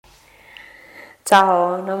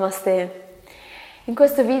Ciao, namaste. In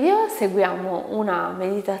questo video seguiamo una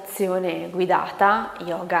meditazione guidata,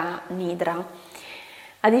 Yoga Nidra.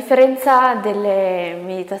 A differenza delle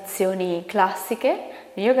meditazioni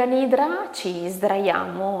classiche, in Yoga Nidra ci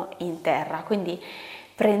sdraiamo in terra, quindi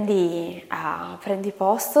prendi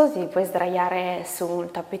posto, ti puoi sdraiare su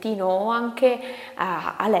un tappetino o anche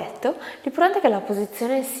a letto, l'importante è che la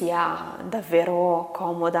posizione sia davvero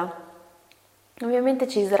comoda. Ovviamente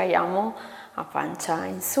ci sdraiamo a pancia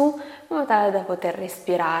in su, in modo tale da poter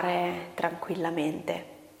respirare tranquillamente.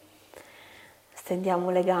 Stendiamo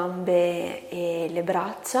le gambe e le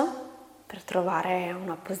braccia per trovare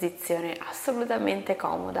una posizione assolutamente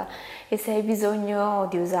comoda e se hai bisogno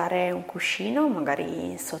di usare un cuscino,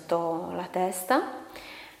 magari sotto la testa,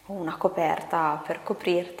 o una coperta per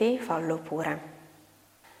coprirti, fallo pure.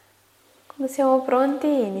 Quando siamo pronti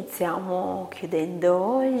iniziamo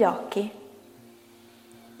chiudendo gli occhi,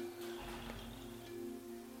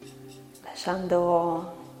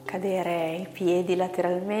 lasciando cadere i piedi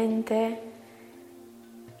lateralmente,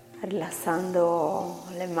 rilassando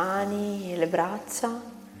le mani e le braccia.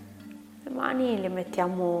 Le mani le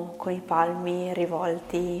mettiamo con i palmi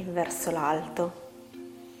rivolti verso l'alto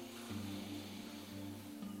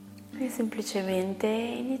e semplicemente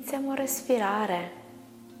iniziamo a respirare,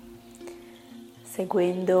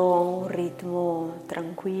 seguendo un ritmo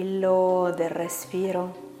tranquillo del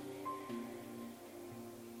respiro.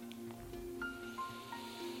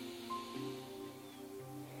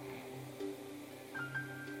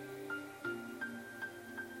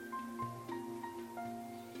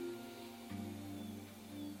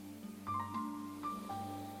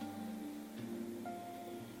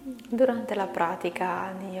 Durante la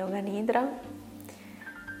pratica di Yoga Nidra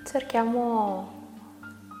cerchiamo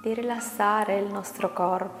di rilassare il nostro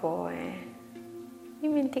corpo e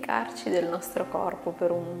dimenticarci del nostro corpo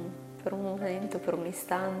per un momento, per un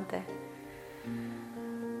istante.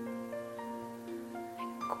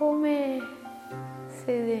 È come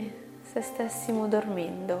se stessimo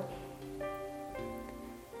dormendo,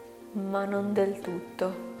 ma non del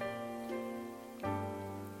tutto.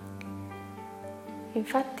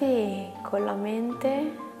 Infatti con la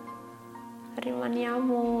mente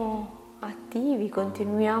rimaniamo attivi,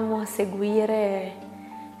 continuiamo a seguire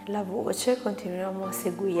la voce, continuiamo a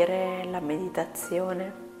seguire la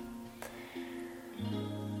meditazione.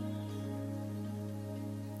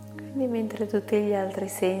 Quindi mentre tutti gli altri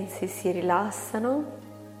sensi si rilassano,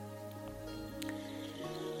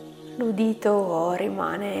 l'udito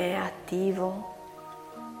rimane attivo.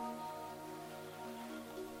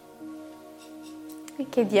 E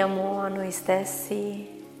chiediamo a noi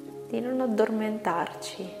stessi di non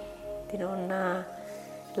addormentarci, di non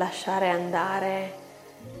lasciare andare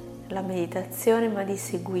la meditazione, ma di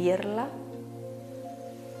seguirla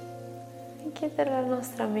e chiedere alla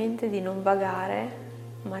nostra mente di non vagare,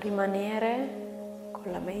 ma rimanere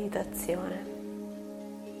con la meditazione.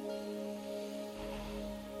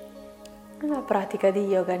 La pratica di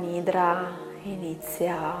Yoga Nidra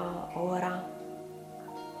inizia ora.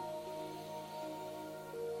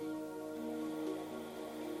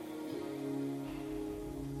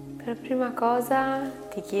 Per prima cosa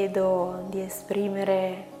ti chiedo di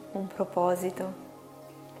esprimere un proposito.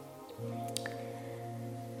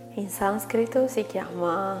 In sanscrito si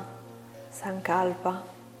chiama Sankalpa.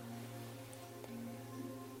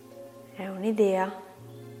 È un'idea,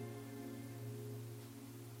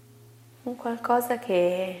 un qualcosa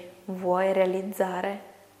che vuoi realizzare.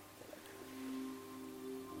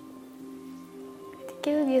 Ti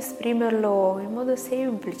chiedo di esprimerlo in modo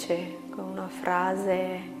semplice, con una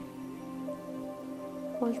frase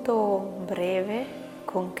molto breve,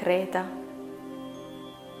 concreta,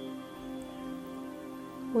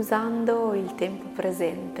 usando il tempo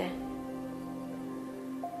presente.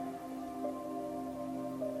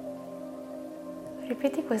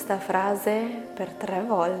 Ripeti questa frase per 3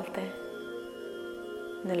 volte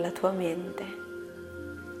nella tua mente.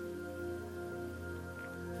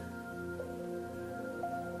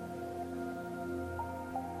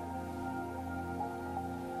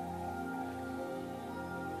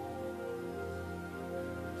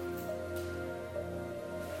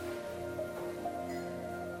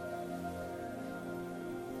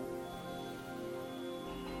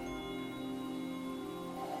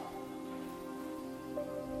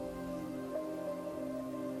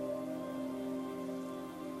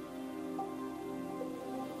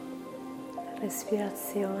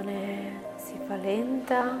 Respirazione si fa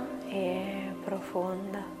lenta e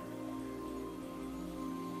profonda.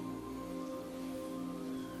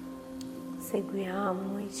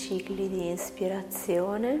 Seguiamo i cicli di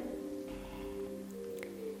ispirazione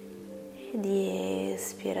e di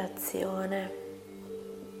respirazione,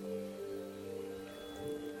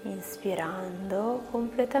 inspirando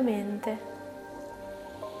completamente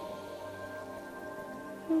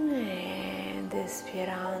ed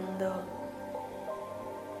espirando.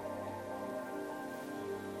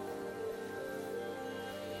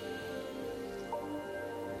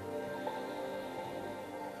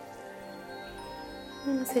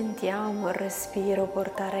 Sentiamo il respiro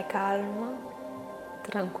portare calma,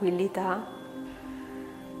 tranquillità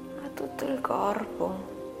a tutto il corpo.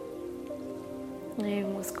 I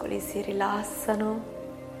muscoli si rilassano.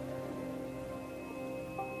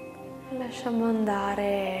 Lasciamo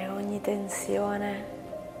andare ogni tensione.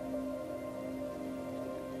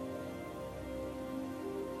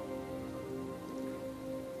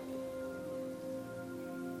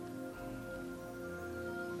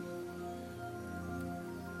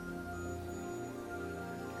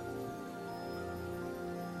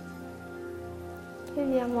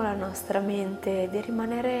 Chiediamo alla nostra mente di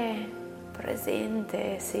rimanere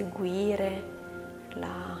presente, seguire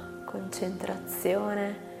la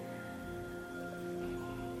concentrazione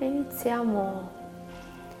e iniziamo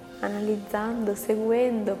analizzando,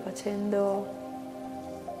 seguendo, facendo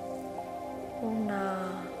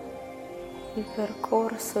il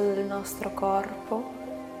percorso del nostro corpo,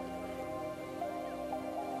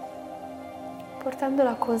 portando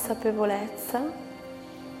la consapevolezza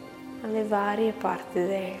alle varie parti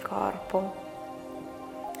del corpo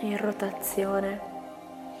in rotazione.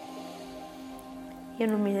 Io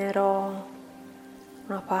nominerò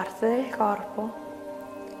una parte del corpo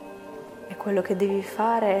e quello che devi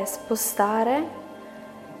fare è spostare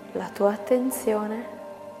la tua attenzione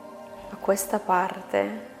a questa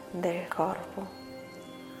parte del corpo.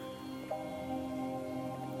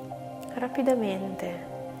 Rapidamente,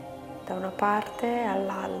 da una parte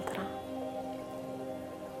all'altra.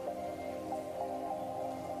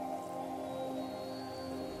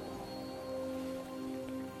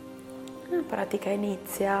 La pratica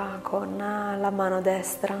inizia con la mano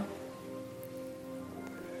destra,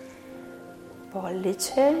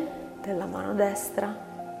 pollice della mano destra,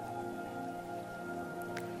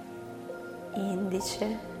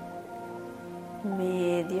 indice,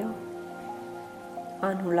 medio,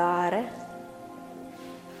 anulare,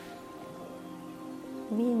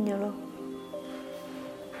 mignolo,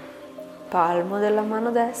 palmo della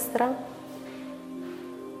mano destra,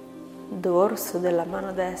 dorso della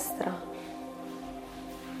mano destra,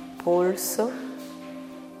 polso,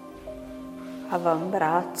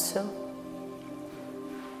 avambraccio,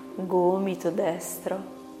 gomito destro,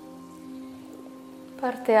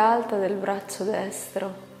 parte alta del braccio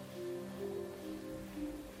destro,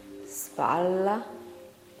 spalla,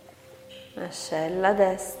 ascella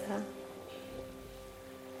destra,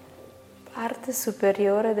 parte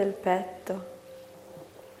superiore del petto,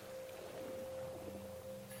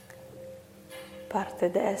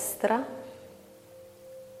 parte destra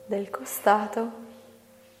del costato,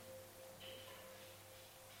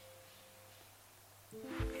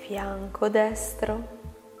 fianco destro,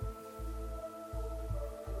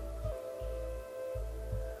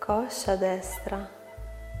 coscia destra,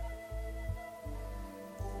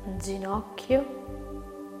 ginocchio,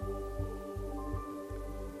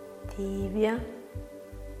 tibia,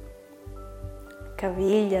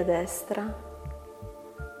 caviglia destra,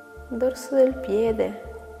 dorso del piede,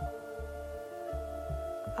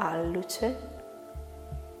 alluce,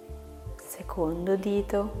 secondo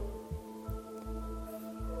dito,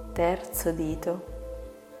 terzo dito,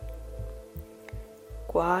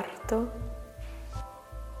 quarto,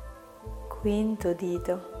 quinto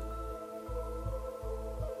dito,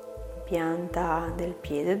 pianta del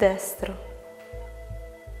piede destro,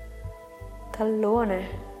 tallone,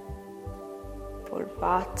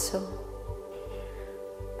 polpaccio,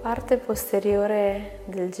 parte posteriore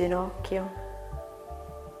del ginocchio,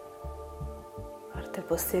 parte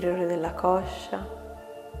posteriore della coscia,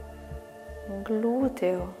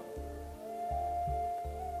 gluteo,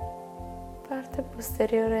 parte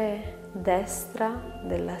posteriore destra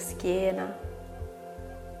della schiena,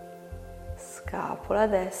 scapola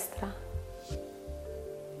destra,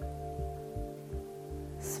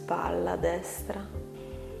 spalla destra,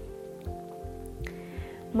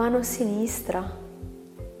 mano sinistra,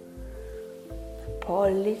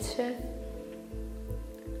 pollice,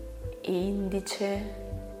 indice,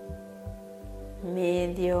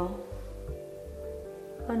 medio,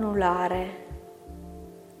 anulare,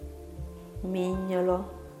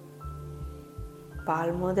 mignolo,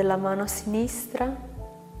 palmo della mano sinistra,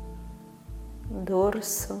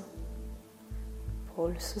 dorso,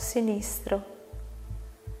 polso sinistro,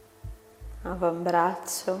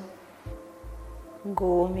 avambraccio,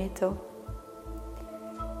 gomito,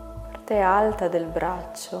 parte alta del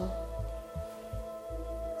braccio,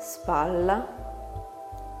 spalla,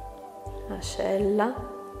 ascella,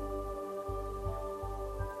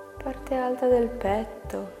 parte alta del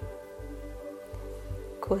petto,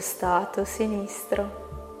 costato sinistro,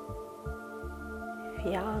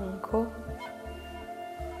 fianco,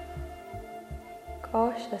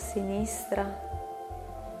 coscia sinistra,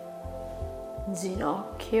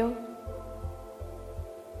 ginocchio,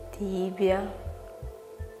 tibia,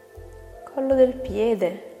 collo del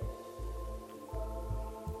piede,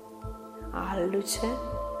 alluce,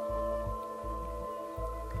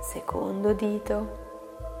 secondo dito,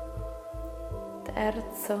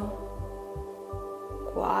 terzo,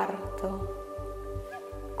 quarto,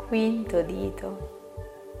 quinto dito,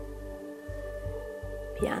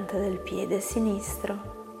 pianta del piede sinistro,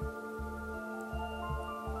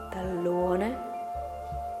 tallone,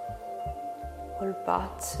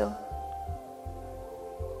 polpaccio,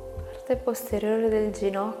 parte posteriore del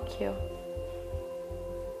ginocchio,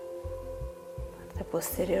 parte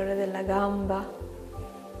posteriore della gamba,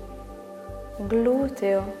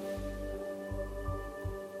 gluteo,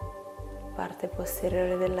 parte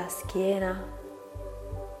posteriore della schiena,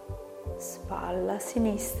 spalla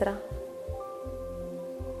sinistra,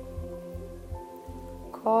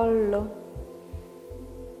 collo,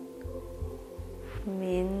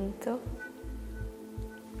 mento,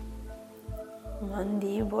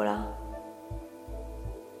 mandibola,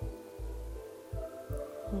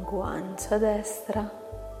 guancia destra,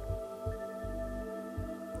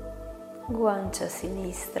 guancia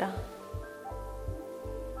sinistra,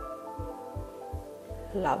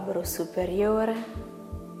 labbro superiore,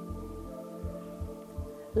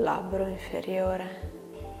 labbro inferiore,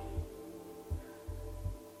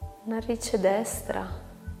 narice destra,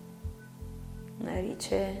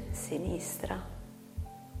 narice sinistra,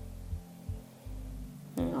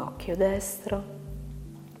 occhio destro,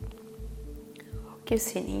 occhio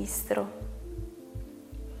sinistro,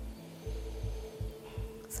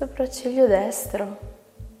 sopracciglio destro,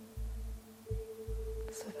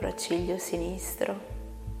 sopracciglio sinistro,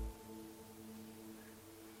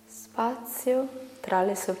 spazio tra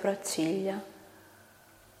le sopracciglia,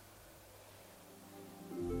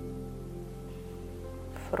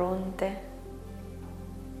 fronte,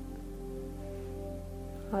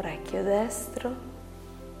 orecchio destro,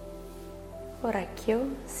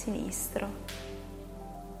 orecchio sinistro,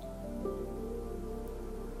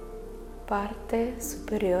 parte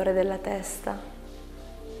superiore della testa,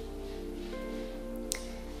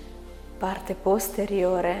 parte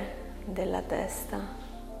posteriore della testa,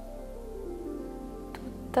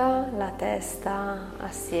 tutta la testa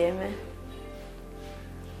assieme,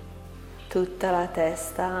 tutta la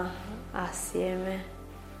testa assieme,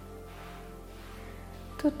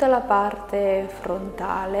 tutta la parte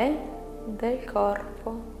frontale del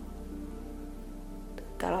corpo,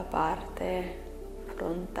 tutta la parte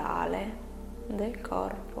frontale del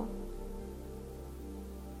corpo,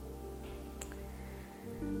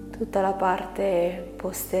 tutta la parte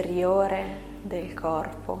posteriore del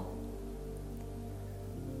corpo,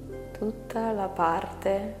 tutta la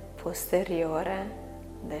parte posteriore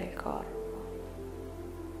del corpo.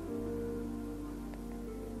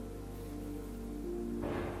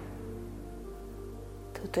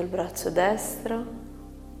 Tutto il braccio destro,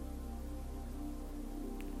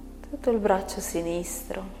 tutto il braccio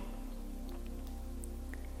sinistro,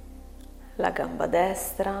 la gamba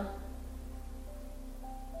destra,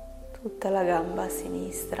 tutta la gamba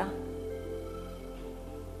sinistra,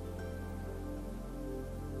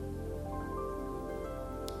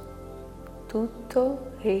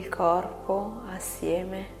 tutto il corpo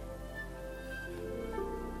assieme,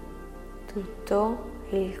 tutto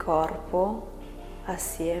il corpo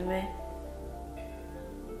assieme.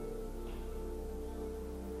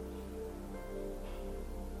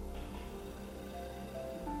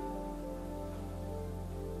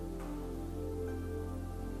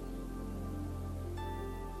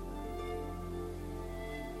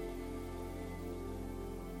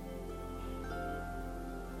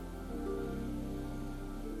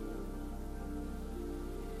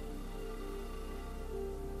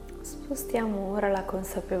 Spostiamo ora la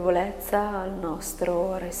consapevolezza al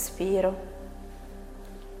nostro respiro.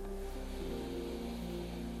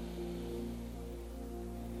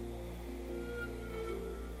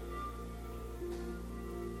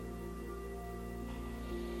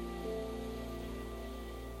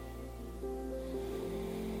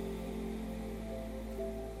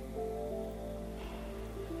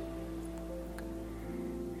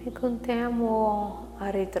 E contiamo a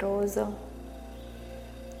ritroso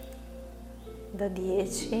da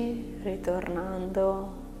 10,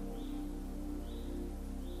 ritornando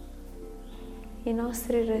i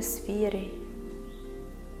nostri respiri,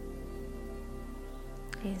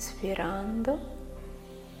 inspirando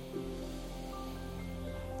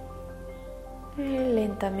e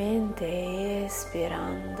lentamente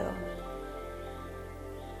espirando,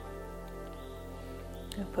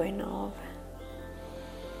 e poi 9,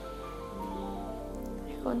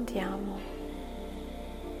 e contiamo.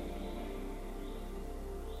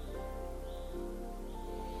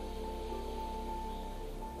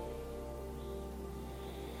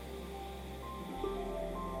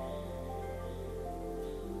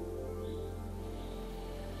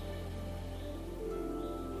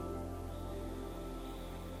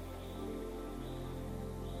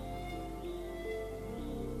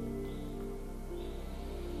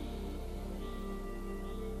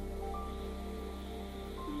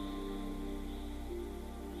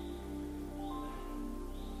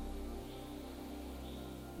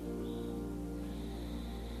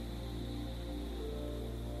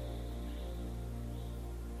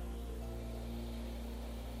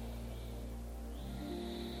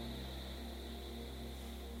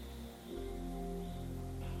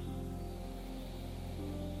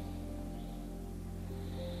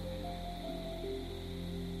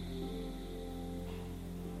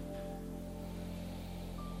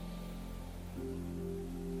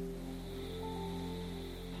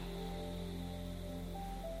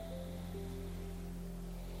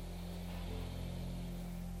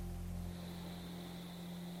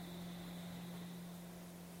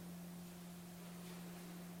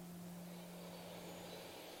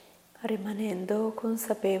 Rimanendo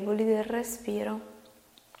consapevoli del respiro,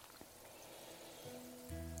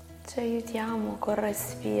 ci aiutiamo col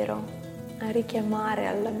respiro a richiamare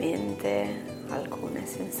alla mente alcune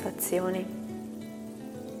sensazioni.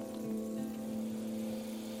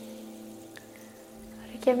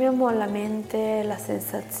 Richiamiamo alla mente la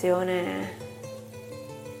sensazione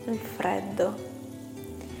del freddo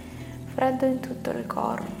in tutto il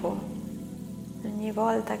corpo. Ogni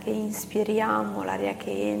volta che inspiriamo, l'aria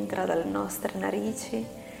che entra dalle nostre narici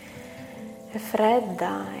è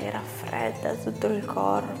fredda e raffredda tutto il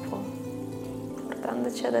corpo,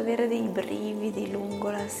 portandoci ad avere dei brividi lungo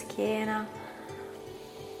la schiena.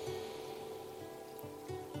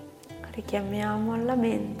 Richiamiamo alla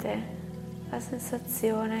mente la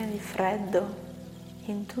sensazione di freddo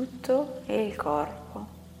in tutto il corpo.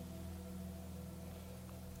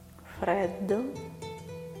 Freddo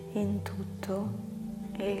in tutto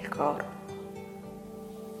il corpo.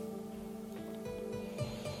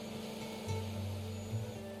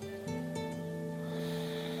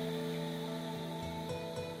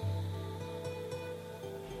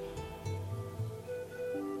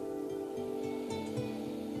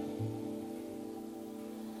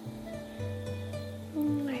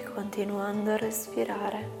 E continuando a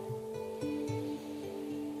respirare,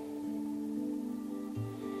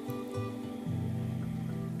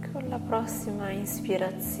 la prossima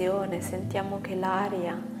ispirazione sentiamo che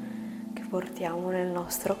l'aria che portiamo nel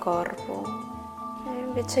nostro corpo è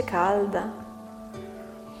invece calda,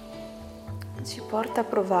 ci porta a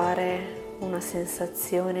provare una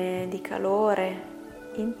sensazione di calore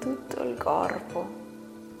in tutto il corpo,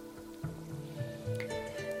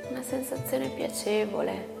 una sensazione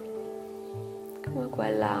piacevole come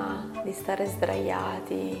quella di stare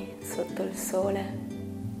sdraiati sotto il sole.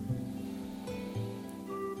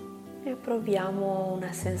 E proviamo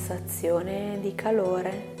una sensazione di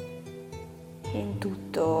calore in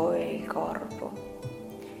tutto il corpo,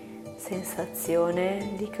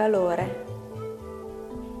 sensazione di calore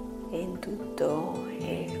in tutto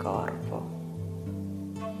il corpo.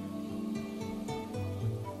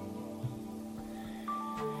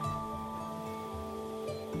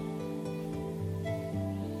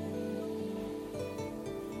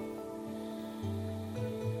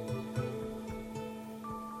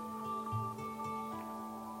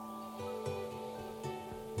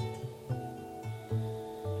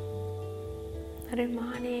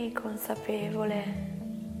 Rimani consapevole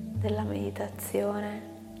della meditazione.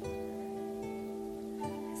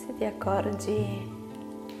 Se ti accorgi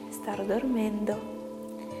di star dormendo,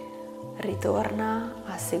 ritorna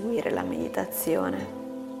a seguire la meditazione.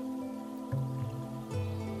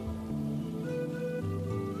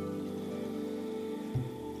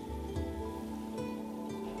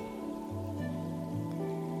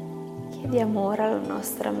 Chiediamo ora alla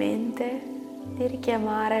nostra mente di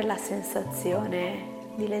richiamare la sensazione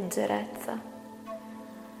di leggerezza,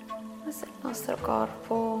 come se il nostro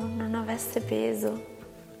corpo non avesse peso.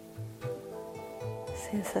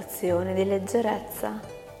 Sensazione di leggerezza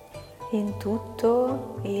in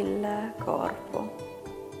tutto il corpo.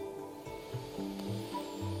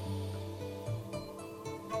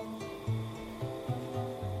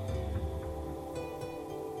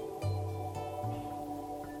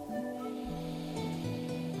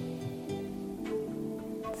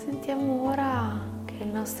 Sentiamo ora che il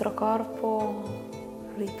nostro corpo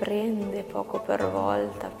riprende poco per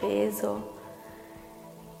volta peso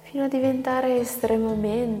fino a diventare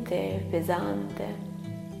estremamente pesante.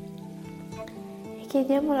 E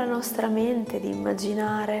chiediamo alla nostra mente di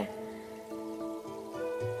immaginare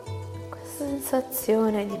questa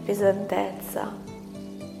sensazione di pesantezza,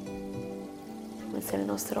 come se il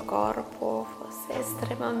nostro corpo fosse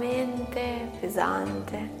estremamente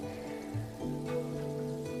pesante.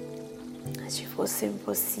 Ci fosse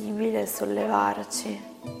impossibile sollevarci,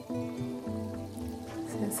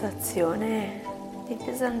 sensazione di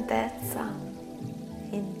pesantezza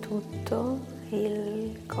in tutto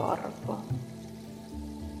il corpo.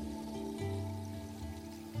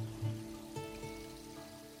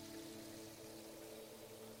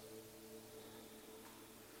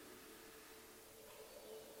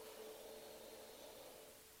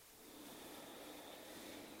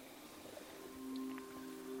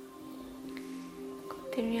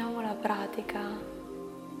 Continuiamo la pratica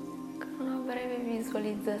con una breve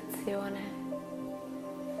visualizzazione.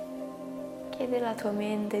 Chiedi alla tua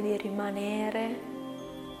mente di rimanere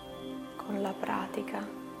con la pratica,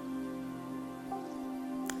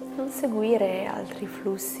 non seguire altri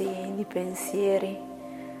flussi di pensieri.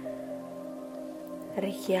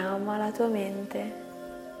 Richiama la tua mente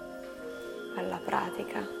alla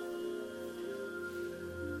pratica.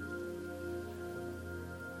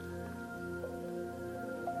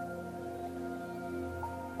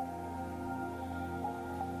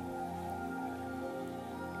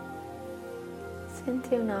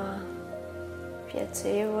 Senti una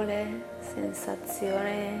piacevole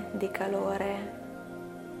sensazione di calore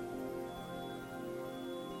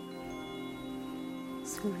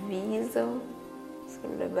sul viso,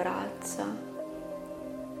 sulle braccia.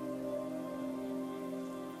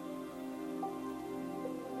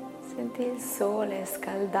 Senti il sole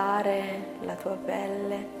scaldare la tua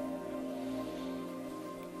pelle.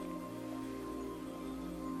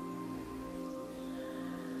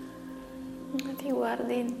 Ti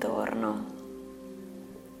guardi intorno.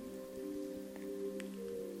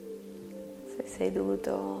 Sei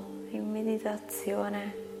seduto in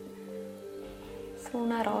meditazione su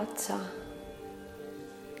una roccia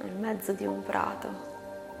nel mezzo di un prato.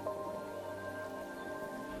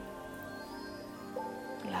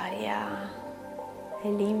 L'aria è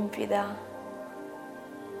limpida,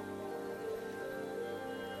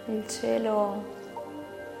 il cielo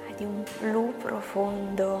è di un blu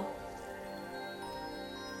profondo.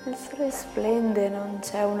 Il sole splende, non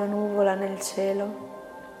c'è una nuvola nel cielo.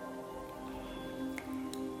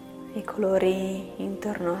 I colori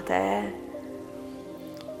intorno a te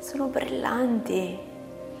sono brillanti,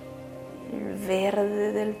 il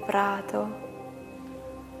verde del prato,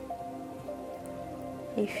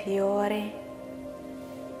 i fiori,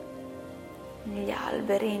 gli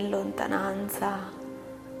alberi in lontananza,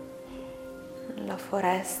 la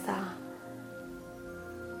foresta.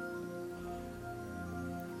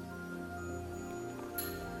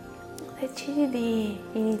 Decidi di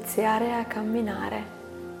iniziare a camminare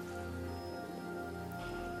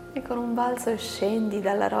e con un balzo scendi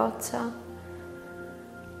dalla roccia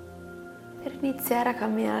per iniziare a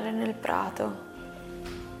camminare nel prato.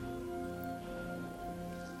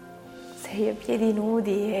 Sei a piedi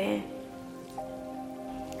nudi e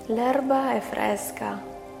l'erba è fresca,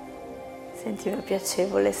 senti una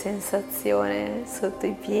piacevole sensazione sotto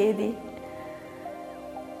i piedi.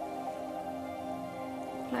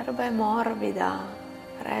 L'erba è morbida,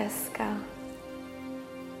 fresca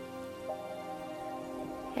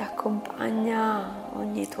e accompagna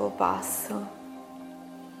ogni tuo passo.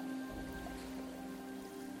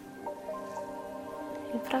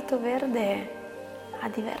 Il prato verde ha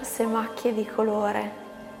diverse macchie di colore.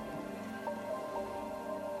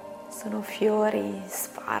 Sono fiori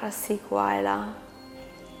sparsi qua e là.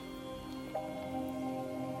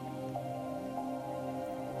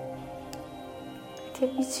 Ti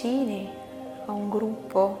avvicini a un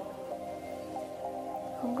gruppo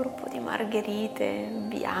di margherite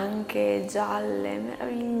bianche, gialle,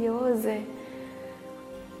 meravigliose.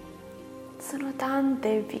 Sono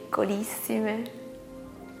tante, piccolissime,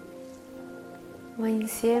 ma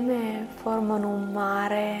insieme formano un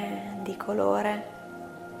mare di colore.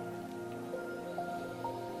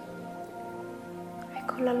 E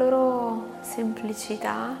con la loro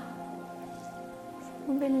semplicità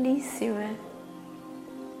sono bellissime.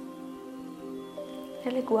 e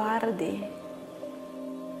le guardi,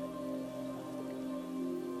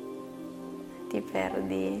 ti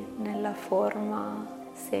perdi nella forma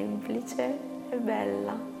semplice e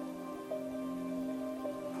bella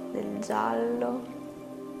del giallo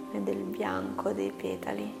e del bianco dei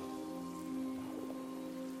petali.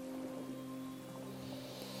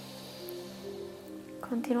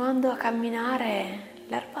 Continuando a camminare,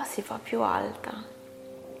 l'erba si fa più alta,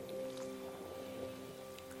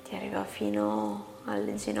 ti arriva fino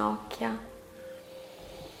alle ginocchia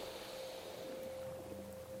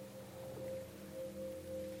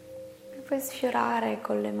e puoi sfiorare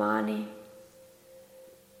con le mani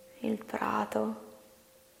il prato.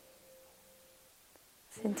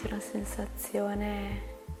 Senti una sensazione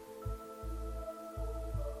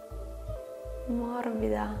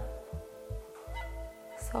morbida,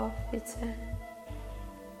 soffice.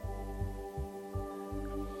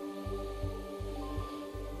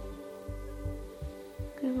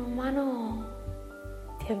 E man mano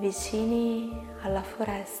ti avvicini alla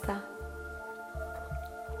foresta,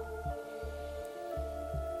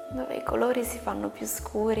 dove i colori si fanno più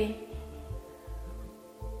scuri,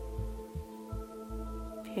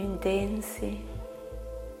 più intensi,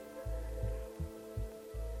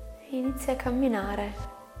 e inizi a camminare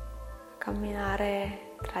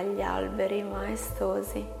tra gli alberi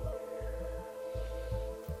maestosi,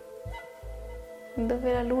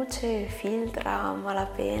 dove la luce filtra a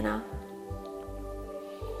malapena.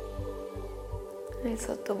 Il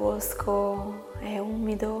sottobosco è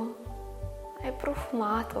umido e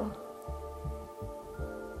profumato.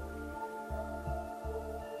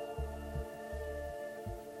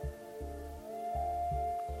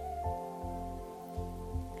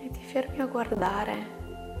 E ti fermi a guardare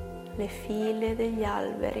le file degli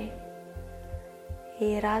alberi e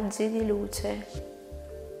i raggi di luce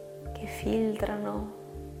che filtrano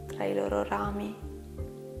tra i loro rami.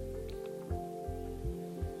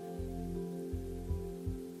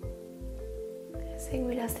 E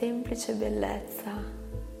segui la semplice bellezza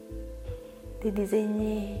dei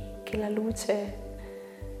disegni che la luce,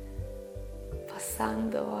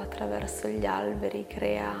 passando attraverso gli alberi,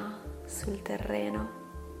 crea sul terreno.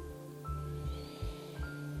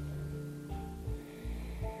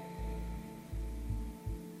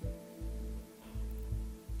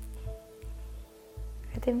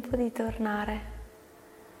 È tempo di tornare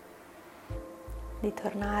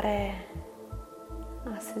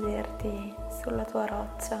a sederti sulla tua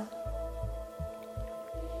roccia.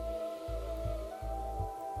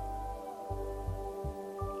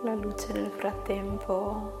 La luce nel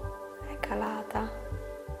frattempo è calata.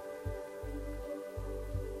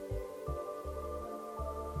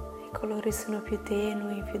 I colori sono più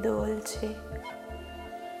tenui, più dolci.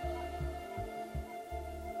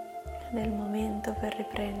 Ed è il momento per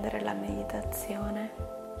riprendere la meditazione,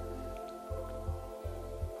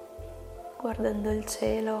 guardando il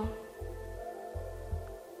cielo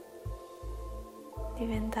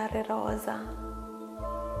diventare rosa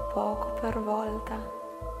poco per volta,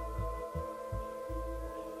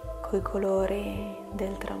 coi colori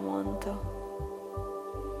del tramonto.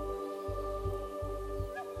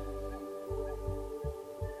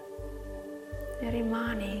 E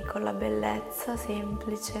rimani con la bellezza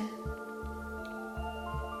semplice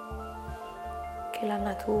che la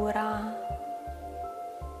natura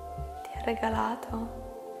ti ha regalato.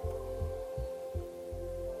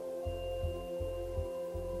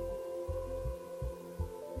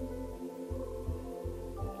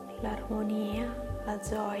 L'armonia, la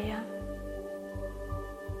gioia.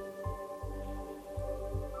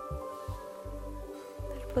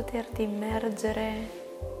 Del poterti immergere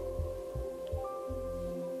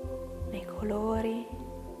nei colori,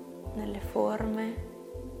 nelle forme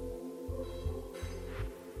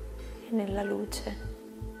e nella luce.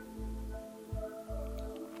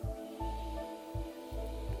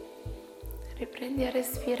 Riprendi a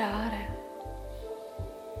respirare,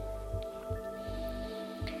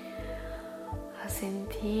 a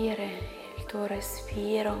sentire il tuo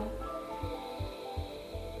respiro.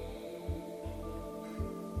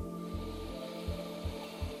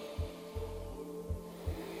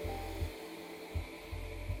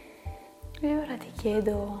 E ora ti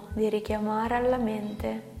chiedo di richiamare alla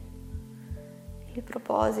mente il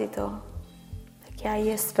proposito che hai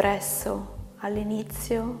espresso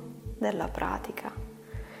all'inizio della pratica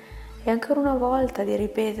e ancora una volta di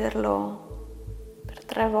ripeterlo per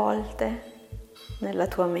 3 volte nella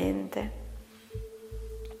tua mente.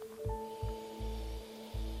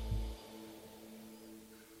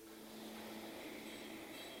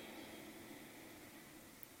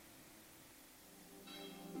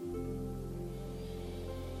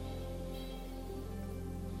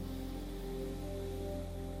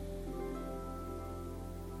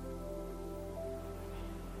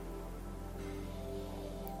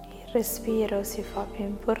 respiro si fa più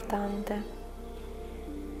importante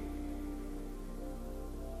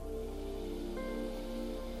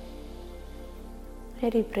e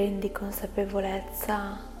riprendi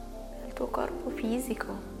consapevolezza del tuo corpo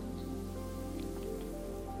fisico.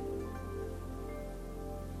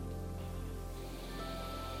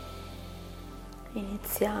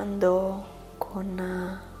 Iniziando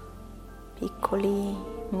con piccoli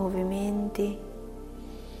movimenti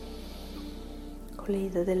con le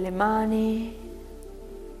dita delle mani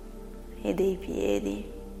e dei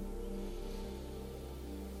piedi.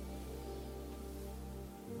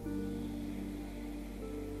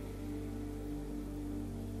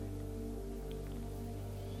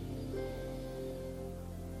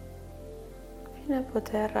 Fino a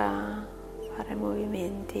poter fare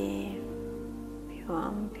movimenti più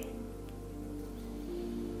ampi,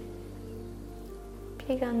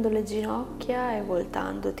 piegando le ginocchia e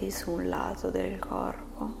voltandoti su un lato del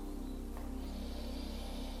corpo.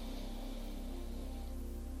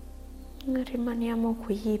 Rimaniamo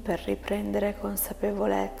qui per riprendere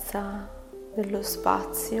consapevolezza dello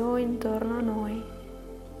spazio intorno a noi.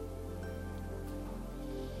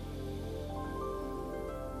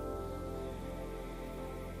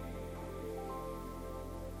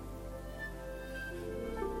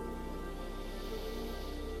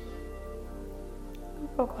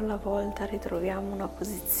 Poco alla volta ritroviamo una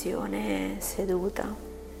posizione seduta.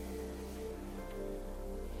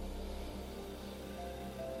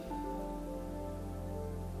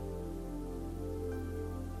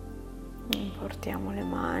 Portiamo le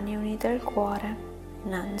mani unite al cuore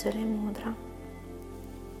in Anjali Mudra.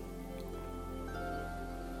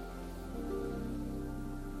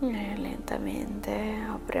 E lentamente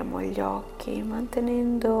apriamo gli occhi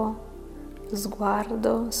mantenendo lo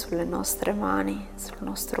sguardo sulle nostre mani, sul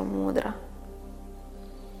nostro mudra.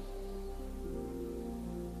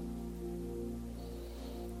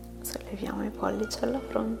 Solleviamo i pollici alla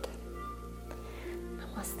fronte.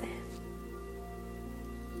 Namaste.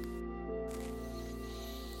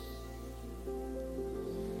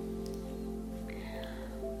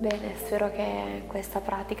 Bene, spero che questa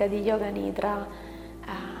pratica di Yoga Nidra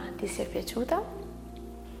ti sia piaciuta.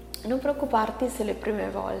 Non preoccuparti se le prime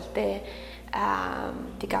volte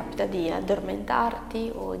ti capita di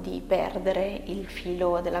addormentarti o di perdere il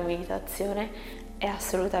filo della meditazione, è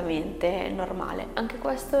assolutamente normale. Anche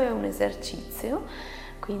questo è un esercizio,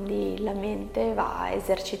 quindi la mente va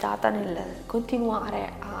esercitata nel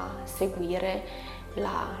continuare a seguire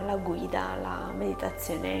la guida, la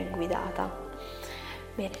meditazione guidata.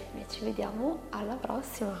 Bene, ci vediamo alla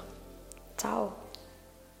prossima. Ciao!